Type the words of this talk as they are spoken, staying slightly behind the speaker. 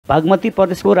बागमती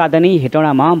प्रदेशको राजधानी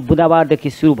हेटौडामा बुधबारदेखि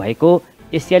सुरु भएको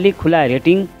एसियाली खुला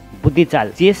रेटिङ बुद्धिचाल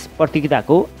चेस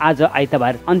प्रतियोगिताको आज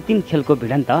आइतबार अन्तिम खेलको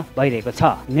भिडन्त भइरहेको छ।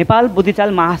 नेपाल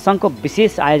बुद्धिचाल महासंघको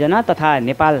विशेष आयोजना तथा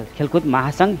नेपाल खेलकुद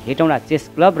महासंघ हेटौडा चेस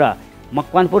क्लब र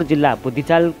मकवानपुर जिल्ला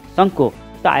बुद्धिचाल संघको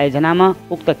आयोजनामा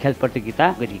उक्त खेल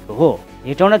प्रतियोगिता गरिएको हो।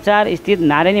 हेटौडा 4 स्थित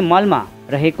नारायणी मलमा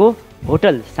रहेको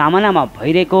होटल सामानामा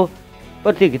भइरहेको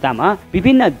प्रतियोगितामा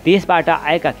विभिन्न देशबाट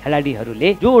आएका खेलाडीहरूले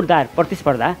जोरदार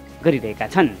प्रतिस्पर्धा गरिरहेका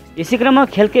छन्। यसै क्रममा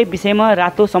खेलकै विषयमा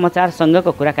रातो समाचार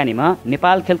संघको कुराकानीमा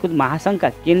नेपाल खेलकुद महासंघका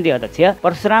केन्द्रीय अध्यक्ष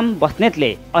परशुराम बस्नेतले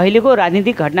अहिलेको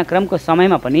राजनीतिक घटनाक्रमको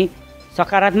समयमा पनि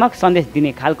सकारात्मक सन्देश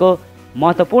दिने खालको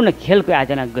महत्त्वपूर्ण खेलको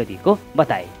आयोजना गरिएको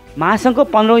बताए। महासंघको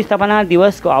 15औं स्थापना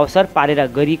दिवसको अवसर पारेर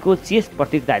गरिएको चेस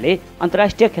प्रतियोगिताले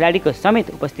अन्तर्राष्ट्रिय खेलाडीको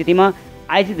समेत उपस्थितिमा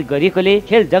आयोजित गरिएकोले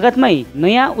खेल जगतमै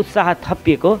नयाँ उत्साह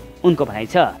थपिएको उनको भनाइ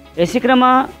छ। यसै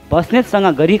क्रममा बस्नेतसँग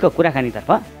गरिएको कुराकानीतर्फ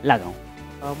लागौँ।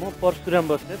 म परशुराम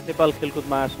बस्नेत, नेपाल खेलकुद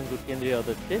महासंघको केन्द्रीय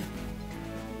अध्यक्ष।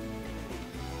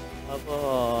 अब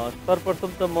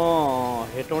सर्वप्रथम त म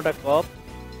हेटौडा कप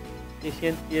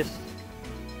एसियन चेस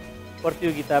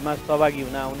प्रतियोगितामा सहभागी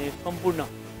हुन आउने सम्पूर्ण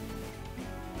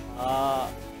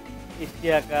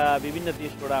एसियाका विभिन्न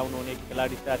देशबाट आउनुहुने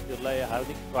खेलाडी साथीहरूलाई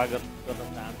हार्दिक स्वागत गर्न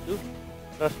चाहन्छु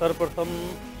र सर्वप्रथम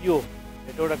यो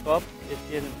हेटौडा कप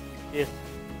एसियन चेस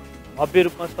भव्य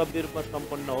रूपमा सभ्य रूपमा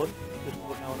सम्पन्न होस् त्यो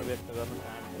शुभकामना व्यक्त गर्न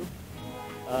चाहन्छु।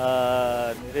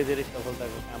 धेरै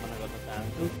सफलताको कामना गर्न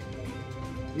चाहन्छु।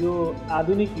 यो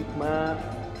आधुनिक युगमा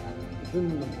जुन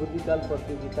बुद्धिचाल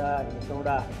प्रतियोगिता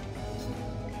हेटौडा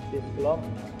चेस क्लब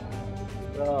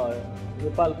र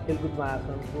नेपाल खेलकुद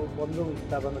महासंघको 15औं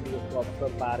स्थापना दिवसको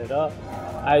अवसर पारेर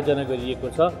आयोजना गरिएको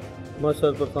छ। म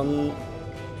सर्वप्रथम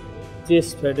चेस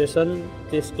फेडरेसन,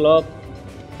 चेस क्लब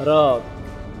र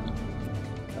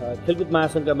खेलकुद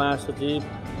महासंघका महासचिव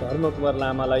धर्मकुमार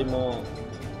लामालाई म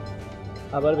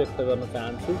आभार व्यक्त गर्न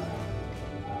चाहन्छु।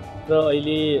 र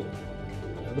अहिले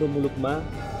हाम्रो मुलुकमा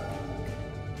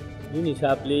जुन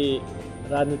हिसाबले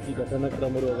राजनीतिक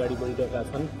घटनाक्रमहरू अगाडि बढिरहेका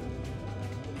छन्,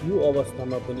 यो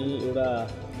अवस्थामा पनि एउटा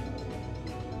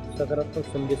सकारात्मक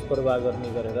सन्देश प्रवाह गर्ने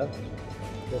गरेर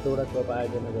हेटौडा कप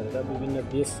आयोजना गरेर विभिन्न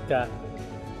देशका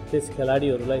चेस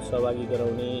खेलाडीहरूलाई सहभागी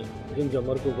गराउने जुन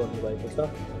जमर्को गर्नुभएको छ,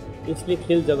 यसले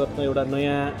खेल जगतमा एउटा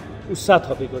नयाँ उत्साह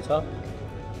थपेको छ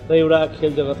र एउटा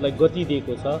खेल जगतलाई गति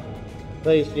दिएको छ र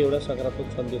यसले एउटा सकारात्मक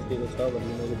सन्देश दिएको छ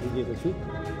भन्ने मैले बुझेको छु।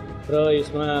 र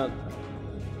यसमा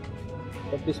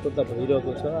प्रतिस्पर्धा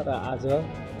भइरहेको छ र आज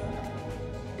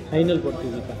फाइनल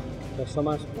प्रतियोगिता र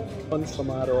समापन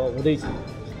समारोह हुँदैछ।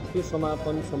 त्यो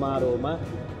समापन समारोहमा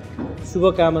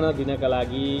शुभकामना दिनका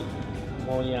लागि म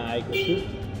यहाँ आएको छु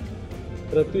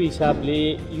र त्यो हिसाबले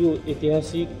यो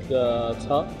ऐतिहासिक छ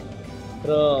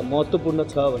र महत्त्वपूर्ण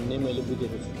छ भन्ने मैले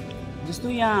बुझेको छु। जस्तो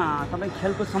यहाँ तपाईँ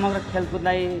खेलकुद समग्र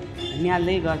खेलकुदलाई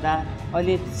न्याल्दै गर्दा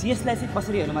अहिले चेसलाई चाहिँ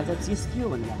कसरी हेर्नुमा चाहिँ चेस के हो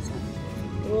भन्ने लाग्छ?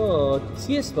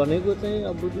 चेस भनेको चाहिँ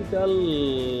अब बुद्धिचाल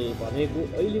भनेको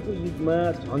अहिलेको युगमा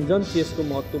झन्झन चेसको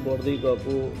महत्त्व बढ्दै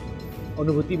गएको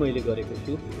अनुभूति मैले गरेको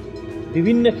छु।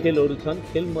 विभिन्न खेलहरू छन्,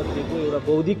 खेलमध्येको एउटा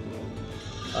बौद्धिक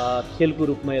खेलको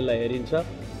रूपमा यसलाई हेरिन्छ।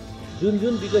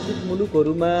 जुन विकसित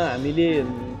मुलुकहरूमा हामीले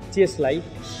चेसलाई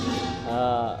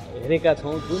हेरेका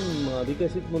छौँ, जुन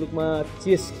विकसित मुलुकमा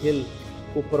चेस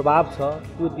खेलको प्रभाव छ,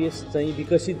 त्यो देश चाहिँ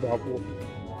विकसित भएको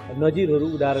नजिरहरू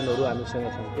उदाहरणहरू हामीसँग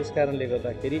छन्। त्यस कारणले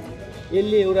गर्दाखेरि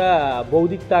यसले एउटा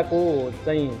बौद्धिकताको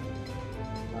चाहिँ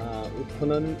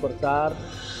उत्खनन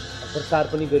प्रसार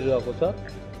पनि गरिरहेको छ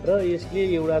र यसले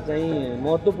एउटा चाहिँ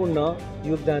महत्त्वपूर्ण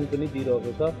योगदान पनि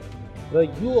दिइरहेको छ। र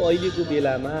यो अहिलेको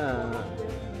बेलामा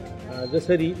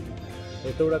जसरी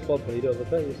हेटौडा कप भइरहेको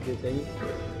छ, यसले चाहिँ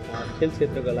खेल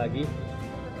क्षेत्रका लागि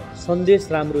सन्देश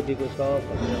राम्रो दिएको छ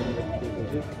भन्ने मैले बुझेको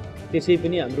छु। त्यसै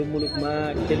पनि हाम्रो मुलुकमा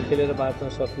खेल खेलेर बाँच्न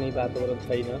सक्ने वातावरण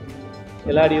छैन।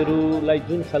 खेलाडीहरूलाई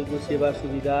जुन खालको सेवा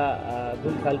सुविधा,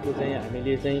 जुन खालको चाहिँ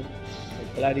हामीले चाहिँ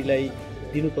खेलाडीलाई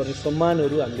दिनुपर्ने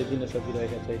सम्मानहरू हामीले दिन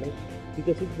सकिरहेका छैनौँ।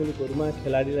 विकसित मुलुकहरूमा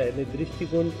खेलाडीलाई हेर्ने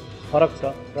दृष्टिकोण फरक छ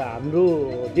र हाम्रो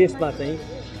देशमा चाहिँ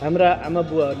हाम्रा आमा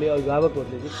बुवाहरूले,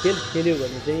 अभिभावकहरूले चाहिँ खेल खेल्यो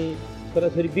भने चाहिँ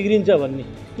छोराछोरी बिग्रिन्छ भन्ने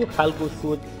त्यो खालको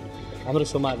सोच हाम्रो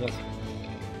समाजमा छ।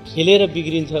 खेलेर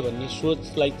बिग्रिन्छ भन्ने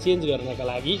सोचलाई चेन्ज गर्नका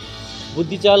लागि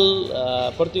बुद्धिचाल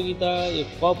प्रतियोगिता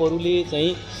कपहरूले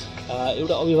चाहिँ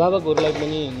एउटा अभिभावकहरूलाई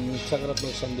पनि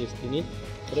सकारात्मक सन्देश दिने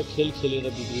र खेल खेलेर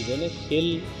बिग्रिँदैन, खेल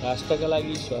राष्ट्रका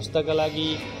लागि, स्वास्थ्यका लागि,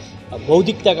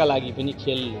 बौद्धिकताका लागि पनि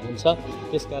खेल हुन्छ।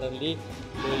 त्यस कारणले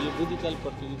यो बुद्धिचाल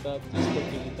प्रतियोगिता, चेस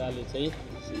प्रतियोगिताले चाहिँ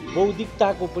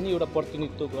बौद्धिकताको पनि एउटा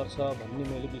प्रतिनिधित्व गर्छ भन्ने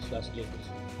मैले विश्वास लिएको छु।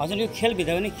 हजुर यो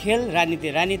खेलभित्र पनि खेल राजनीति,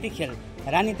 राजनीति खेल,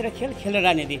 राजनीति र खेल, खेल र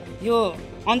राजनीति यो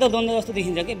अन्तर्द्वन्द्व जस्तो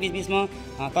देखिन्छ कि बिचबिचमा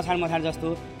कछाड मछाड जस्तो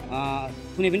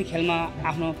कुनै पनि खेलमा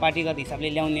आफ्नो पार्टीगत हिसाबले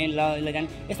ल्याउने लैजाने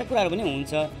यस्ता कुराहरू पनि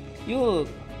हुन्छ। यो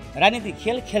राजनीति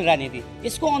खेल, खेल राजनीति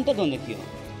यसको अन्तर्द्वन्द्व के हो?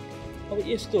 अब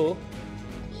यस्तो हो,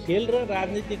 खेल र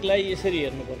राजनीतिकलाई यसरी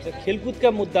हेर्नुपर्छ। खेलकुदका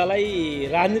मुद्दालाई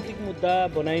राजनीतिक मुद्दा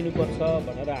बनाइनुपर्छ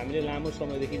भनेर हामीले लामो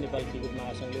समयदेखि नेपाल खेलकुद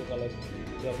महासङ्घले वकालत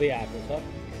गर्दै आएको छ।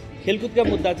 खेलकुदका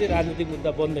मुद्दा चाहिँ राजनीतिक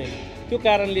मुद्दा बन्दैन, त्यो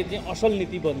कारणले चाहिँ असल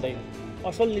नीति बन्दैन।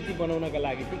 असल नीति बनाउनका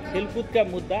लागि चाहिँ खेलकुदका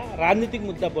मुद्दा राजनीतिक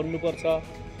मुद्दा बन्नुपर्छ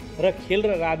र खेल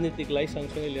र राजनीतिकलाई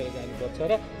सँगसँगै लिएर जानुपर्छ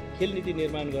र खेल नीति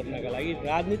निर्माण गर्नका लागि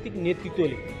राजनीतिक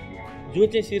नेतृत्वले, जो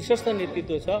चाहिँ शीर्षस्थ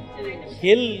नेतृत्व छ,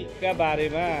 खेलका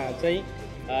बारेमा चाहिँ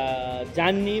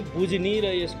जान्ने, बुझ्ने र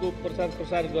यसको प्रचार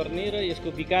प्रसार गर्ने र यसको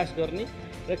विकास गर्ने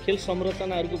र खेल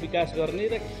संरचनाहरूको विकास गर्ने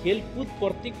र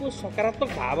खेलकुदप्रतिको सकारात्मक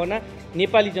भावना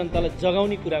नेपाली जनतालाई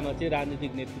जगाउने कुरामा चाहिँ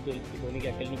राजनीतिक नेतृत्वले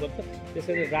भूमिका खेल्नुपर्छ।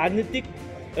 त्यसैले राजनीतिक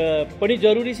पनि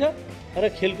जरुरी छ र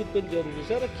खेलकुद पनि जरुरी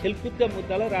छ र खेलकुदका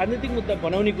मुद्दालाई राजनीतिक मुद्दा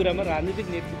बनाउने कुरामा राजनीतिक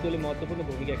नेतृत्वले महत्त्वपूर्ण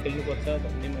भूमिका खेल्नुपर्छ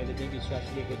भन्ने मैले चाहिँ विश्वास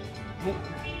लिएको छु।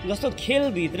 जस्तो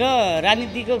खेलभित्र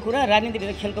राजनीतिको कुरा,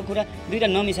 राजनीतिभित्र खेलको कुरा दुईवटा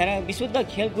नमिसाएर विशुद्ध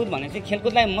खेलकुद भने चाहिँ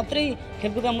खेलकुदलाई मात्रै,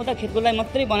 खेलकुदका मुद्दा खेलकुदलाई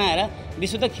मात्रै बनाएर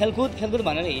विशुद्ध खेलकुद खेलकुद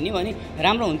भनेर हिँड्यो भने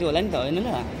राम्रो हुन्थ्यो होला नि त, होइन र?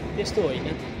 त्यस्तो होइन,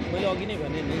 मैले अघि नै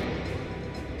भने नि,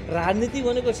 राजनीति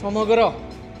भनेको समग्र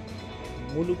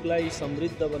मुलुकलाई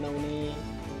समृद्ध बनाउने,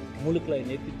 मुलुकलाई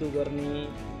नेतृत्व गर्ने,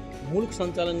 मुलुक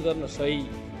सञ्चालन गर्न सही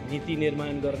नीति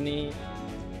निर्माण गर्ने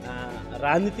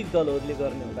राजनीतिक दलहरूले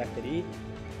गर्ने हुँदाखेरि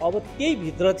अब त्यही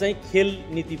भित्र चाहिँ खेल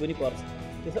नीति पनि पर्छ।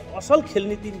 त्यसो असल खेल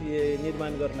नीति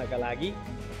निर्माण गर्नका लागि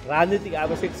राजनीतिक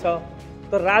आवश्यक छ।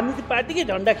 तर राजनीतिक पार्टीकै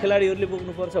झन्डा खेलाडीहरूले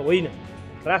बोक्नुपर्छ होइन,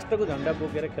 राष्ट्रको झन्डा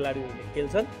बोकेर खेलाडीहरूले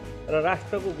खेल्छन् र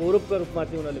राष्ट्रको गौरवका रूपमा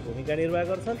चाहिँ उनीहरूले भूमिका निर्वाह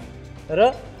गर्छन् र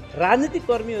राजनीतिक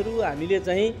कर्मीहरू हामीले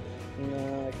चाहिँ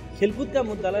खेलकुदका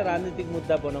मुद्दालाई राजनीतिक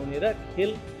मुद्दा बनाउने र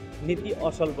खेल नीति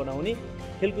असल बनाउने,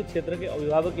 खेलकुद क्षेत्रकै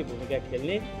अभिभावकीय भूमिका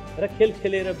खेल्ने र खेल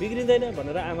खेलेर बिग्रिँदैन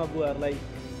भनेर आमा बुवाहरूलाई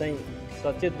चाहिँ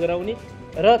सचेत गराउने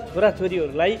र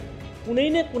छोराछोरीहरूलाई कुनै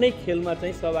न कुनै खेलमा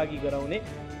चाहिँ सहभागी गराउने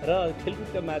र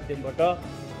खेलकुदका माध्यमबाट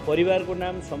परिवारको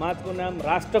नाम, समाजको नाम,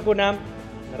 राष्ट्रको नाम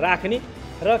राख्ने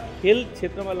र खेल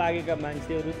क्षेत्रमा लागेका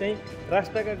मान्छेहरू चाहिँ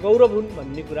राष्ट्रका गौरव हुन्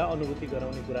भन्ने कुरा अनुभूति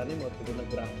गराउने कुरा नै महत्त्वपूर्ण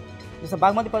कुरा हो। जस्तो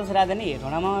बागमती प्रदेश राजधानी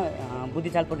हेटौडामा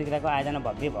बुद्धिचाल प्रतियोगिताको आयोजना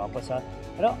भव्य भएको छ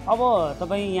र अब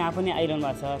तपाईँ यहाँ पनि आइरहनु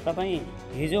भएको छ। तपाईँ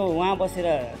हिजो उहाँ बसेर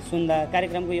सुन्दा,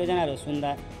 कार्यक्रमको योजनाहरू सुन्दा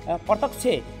प्रत्यक्ष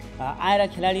आएर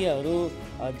खेलाडीहरू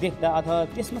देख्दा अथवा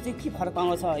त्यसमा चाहिँ के फरक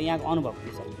आउँछ, यहाँको अनुभव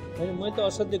के छ? होइन, मैले त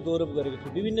असाध्यै गौरव गरेको छु।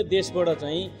 विभिन्न देशबाट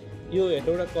चाहिँ यो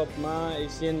हेटौडा कपमा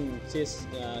एसियन चेस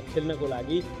खेल्नको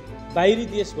लागि बाहिरी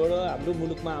देशबाट हाम्रो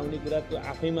मुलुकमा आउने कुरा त्यो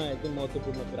आफैमा एकदम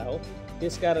महत्त्वपूर्ण कुरा हो।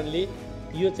 त्यसकारणले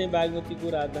यो चाहिँ बागमतीको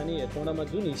राजधानी हेटौडामा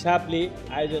जुन हिसाबले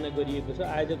आयोजना गरिएको छ,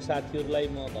 आयोजक साथीहरूलाई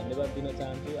म धन्यवाद दिन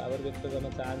चाहन्छु, आभार व्यक्त गर्न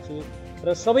चाहन्छु र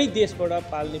सबै देशबाट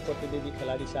पाल्ने प्रतिनिधि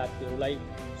खेलाडी साथीहरूलाई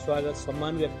स्वागत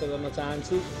सम्मान व्यक्त गर्न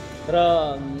चाहन्छु र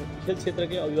खेल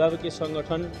क्षेत्रकै अभिभावकीय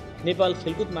सङ्गठन नेपाल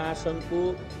खेलकुद महासङ्घको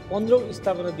 15औं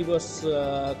स्थापना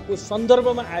दिवसको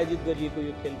सन्दर्भमा आयोजित गरिएको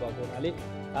यो खेल भएको हुनाले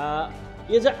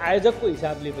एज अ आयोजकको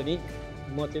हिसाबले पनि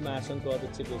म चाहिँ महासङ्घको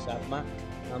अध्यक्षको हिसाबमा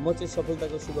म चाहिँ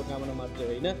सफलताको शुभकामना मात्रै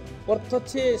होइन,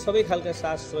 प्रत्यक्ष सबै खालका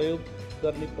साथ सहयोग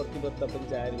गर्ने प्रतिबद्धता पनि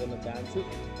जाहेर गर्न चाहन्छु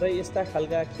र यस्ता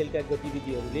खालका खेलका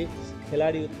गतिविधिहरूले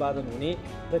खेलाडी उत्पादन हुने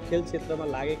र खेल क्षेत्रमा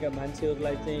लागेका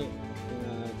मान्छेहरूलाई चाहिँ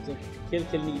खेल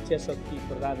खेल्ने इच्छा शक्ति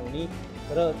प्रदान हुने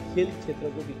र खेल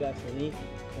क्षेत्रको विकास हुने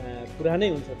कुरा नै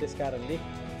हुन्छ। त्यसकारणले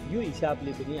यो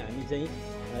हिसाबले पनि हामी चाहिँ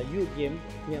यो गेम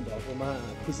यहाँ भएकोमा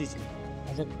खुसी छौँ।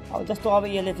 हजुर, अब जस्तो अब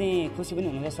यसले चाहिँ खुसी पनि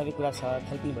हुँदैछ, सबै कुरा छ,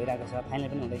 खेल पनि भइरहेको छ, फाइनल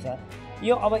पनि हुँदैछ।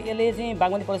 यो अब यसले चाहिँ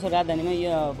बागमती प्रदेश राजधानीमा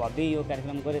यो भव्य यो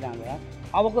कार्यक्रम गरिरहँदा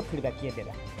अबको फिडब्याक के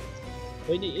देला?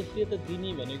 होइन, यसले त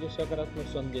दिने भनेको सकारात्मक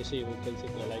सन्देशै हो। खेल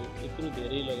क्षेत्रलाई यत्रो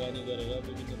धेरै लगानी गरेर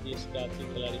विभिन्न देशका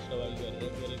खेलाडी सहभागी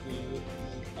गरेर गरेको यो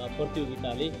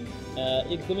प्रतियोगिताले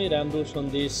एकदमै राम्रो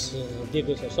सन्देश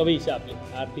दिएको छ सबै हिसाबले,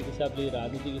 आर्थिक हिसाबले,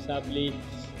 राजनीतिक हिसाबले,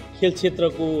 खेल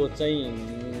क्षेत्रको चाहिँ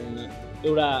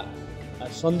एउटा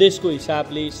सन्देशको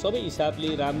हिसाबले, सबै हिसाबले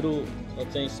राम्रो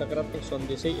चाहिँ सकारात्मक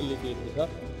सन्देशै यसले दिएको छ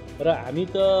र हामी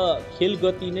त खेल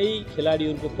गति नै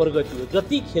खेलाडीहरूको प्रगति हो।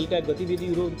 जति खेलका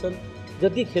गतिविधिहरू हुन्छन्,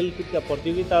 जति खेलकुदका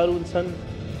प्रतियोगिताहरू हुन्छन्,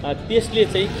 त्यसले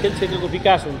चाहिँ खेल क्षेत्रको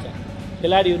विकास हुन्छ,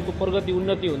 खेलाडीहरूको प्रगति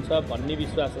उन्नति हुन्छ भन्ने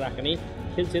विश्वास राख्ने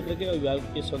खेल क्षेत्रकै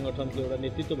अभिभावकीय सङ्गठनको एउटा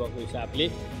नेतृत्व भएको हिसाबले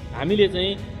हामीले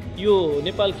चाहिँ यो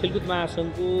नेपाल खेलकुद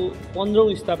महासङ्घको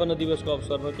 15औं स्थापना दिवसको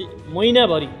अवसरमा चाहिँ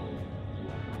महिनाभरि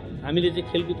हामीले चाहिँ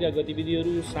खेलकुदका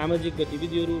गतिविधिहरू, सामाजिक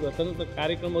गतिविधिहरू, रचनात्मक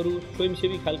कार्यक्रमहरू,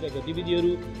 स्वयंसेवी खालका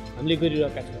गतिविधिहरू हामीले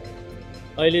गरिरहेका छौँ।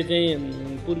 अहिले चाहिँ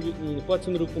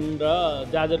पश्चिम रुकुम र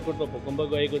जाजरकोटमा भूकम्प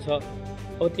गएको छ।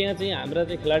 अब त्यहाँ चाहिँ हाम्रा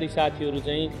चाहिँ खेलाडी साथीहरू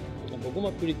चाहिँ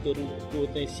भूकम्प पीडितहरूको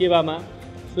चाहिँ सेवामा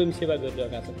स्वयंसेवा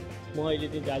गरिरहेका छन्। म अहिले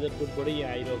चाहिँ जाजरकोटबाटै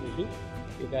यहाँ आइरहेको छु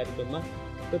यो कार्यक्रममा।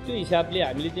 र त्यो हिसाबले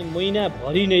हामीले चाहिँ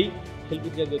महिनाभरि नै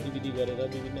खेलकुदका गतिविधि गरेर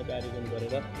विभिन्न कार्यक्रम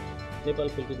गरेर नेपाल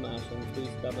खेलकुद महासङ्घको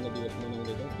स्थापना दिवस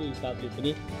मनाउँदैछौँ। त्यो हिसाबले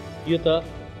पनि यो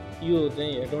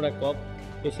चाहिँ हेटौडा कप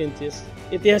एसियन चेस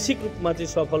ऐतिहासिक रूपमा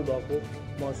चाहिँ सफल भएको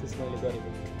महसुस मैले गरेको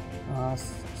छु।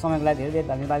 समयको लागि धेरै धेरै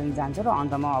धन्यवाद दिन चाहन्छु र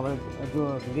अन्तमा अब जो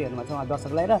भिडियोहरूमा छ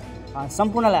दर्शकलाई र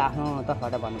सम्पूर्णलाई आफ्नो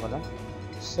तर्फबाट भन्नुपर्दा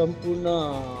सम्पूर्ण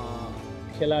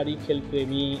खेलाडी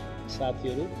खेलप्रेमी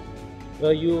साथीहरू र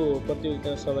यो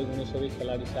प्रतियोगिता सहभागी हुने सबै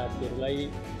खेलाडी साथीहरूलाई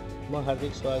म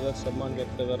हार्दिक स्वागत सम्मान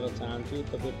व्यक्त गर्न चाहन्छु।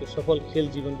 तपाईँको सफल खेल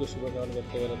जीवनको शुभकामना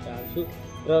व्यक्त गर्न चाहन्छु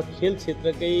र खेल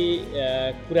क्षेत्रकै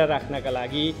कुरा राख्नका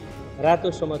लागि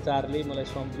रातो समाचारले मलाई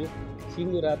सम्झ्यो।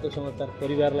 सिङ्गो रातो समाचार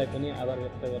परिवारलाई पनि आभार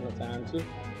व्यक्त गर्न चाहन्छु।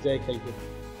 जय खेलकुद।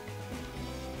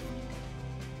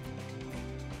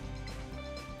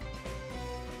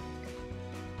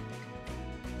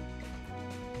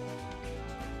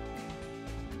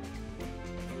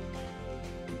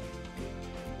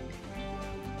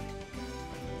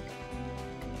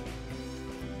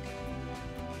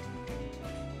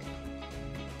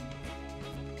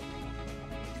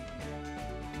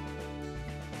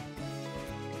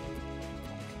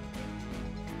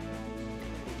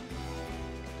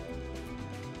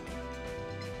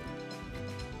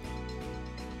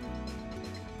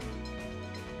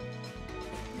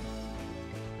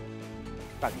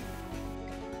 Pagi.